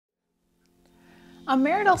A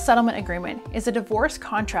marital settlement agreement is a divorce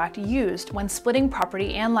contract used when splitting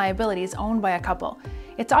property and liabilities owned by a couple.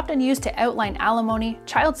 It's often used to outline alimony,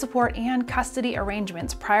 child support, and custody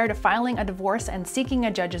arrangements prior to filing a divorce and seeking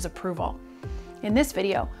a judge's approval. In this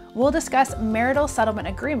video, we'll discuss marital settlement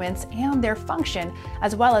agreements and their function,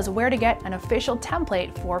 as well as where to get an official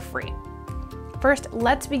template for free. First,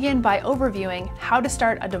 let's begin by overviewing how to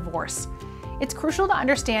start a divorce. It's crucial to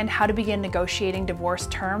understand how to begin negotiating divorce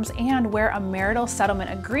terms and where a marital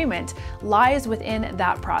settlement agreement lies within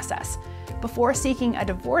that process. Before seeking a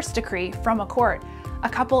divorce decree from a court, a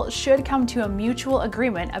couple should come to a mutual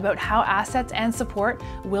agreement about how assets and support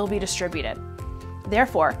will be distributed.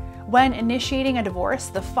 Therefore, when initiating a divorce,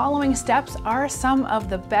 the following steps are some of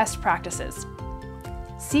the best practices.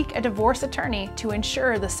 Seek a divorce attorney to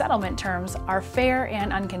ensure the settlement terms are fair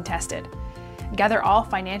and uncontested. Gather all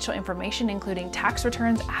financial information, including tax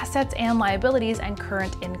returns, assets and liabilities, and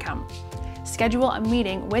current income. Schedule a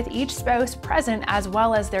meeting with each spouse present as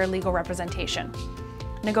well as their legal representation.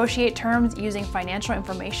 Negotiate terms using financial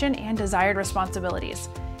information and desired responsibilities.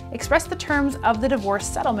 Express the terms of the divorce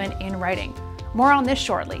settlement in writing. More on this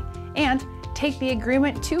shortly. And take the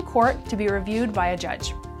agreement to court to be reviewed by a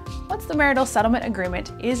judge. Once the marital settlement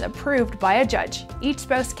agreement is approved by a judge, each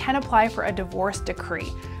spouse can apply for a divorce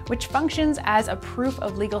decree, which functions as a proof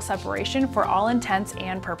of legal separation for all intents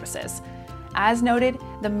and purposes. As noted,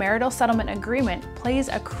 the marital settlement agreement plays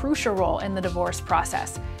a crucial role in the divorce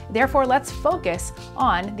process. Therefore, let's focus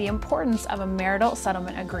on the importance of a marital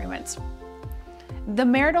settlement agreement. The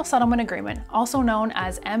Marital Settlement Agreement, also known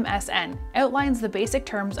as MSN, outlines the basic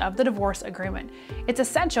terms of the divorce agreement. It's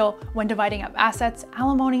essential when dividing up assets,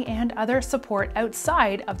 alimony, and other support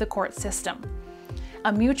outside of the court system.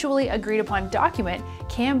 A mutually agreed upon document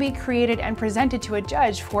can be created and presented to a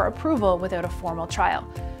judge for approval without a formal trial.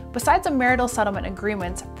 Besides a marital settlement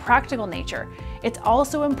agreement's practical nature, it's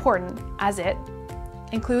also important as it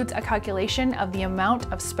includes a calculation of the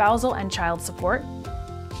amount of spousal and child support,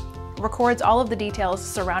 records all of the details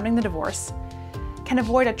surrounding the divorce, can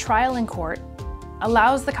avoid a trial in court,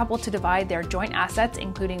 allows the couple to divide their joint assets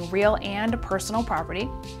including real and personal property,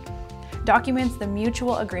 documents the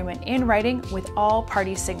mutual agreement in writing with all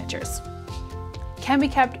parties' signatures, can be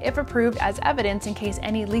kept if approved as evidence in case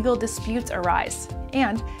any legal disputes arise,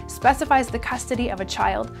 and specifies the custody of a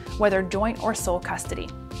child, whether joint or sole custody.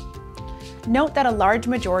 Note that a large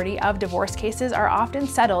majority of divorce cases are often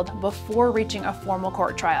settled before reaching a formal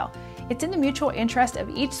court trial. It's in the mutual interest of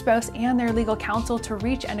each spouse and their legal counsel to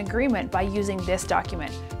reach an agreement by using this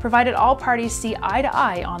document, provided all parties see eye to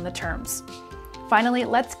eye on the terms. Finally,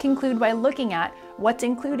 let's conclude by looking at what's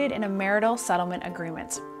included in a marital settlement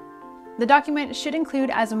agreement. The document should include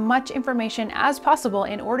as much information as possible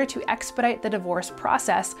in order to expedite the divorce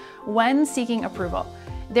process when seeking approval.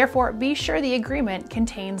 Therefore, be sure the agreement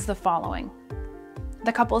contains the following: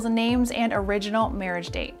 the couple's names and original marriage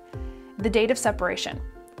date, the date of separation,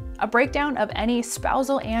 a breakdown of any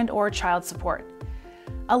spousal and/or child support,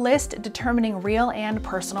 a list determining real and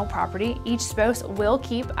personal property each spouse will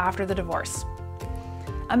keep after the divorce,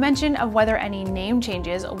 a mention of whether any name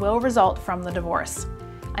changes will result from the divorce,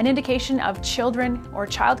 an indication of children or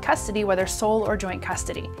child custody, whether sole or joint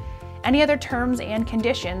custody, any other terms and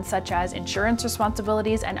conditions such as insurance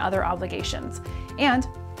responsibilities and other obligations, and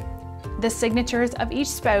the signatures of each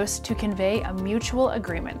spouse to convey a mutual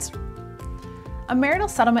agreement. A marital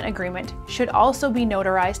settlement agreement should also be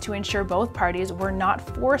notarized to ensure both parties were not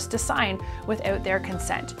forced to sign without their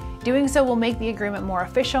consent. Doing so will make the agreement more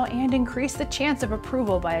official and increase the chance of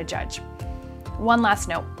approval by a judge. One last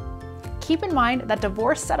note. Keep in mind that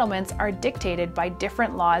divorce settlements are dictated by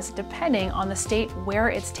different laws depending on the state where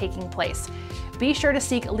it's taking place. Be sure to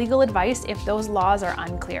seek legal advice if those laws are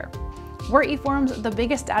unclear. We're eForms, the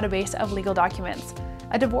biggest database of legal documents.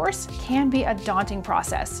 A divorce can be a daunting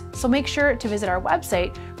process, so make sure to visit our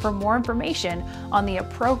website for more information on the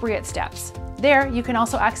appropriate steps. There, you can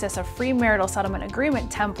also access a free marital settlement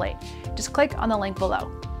agreement template. Just click on the link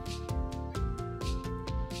below.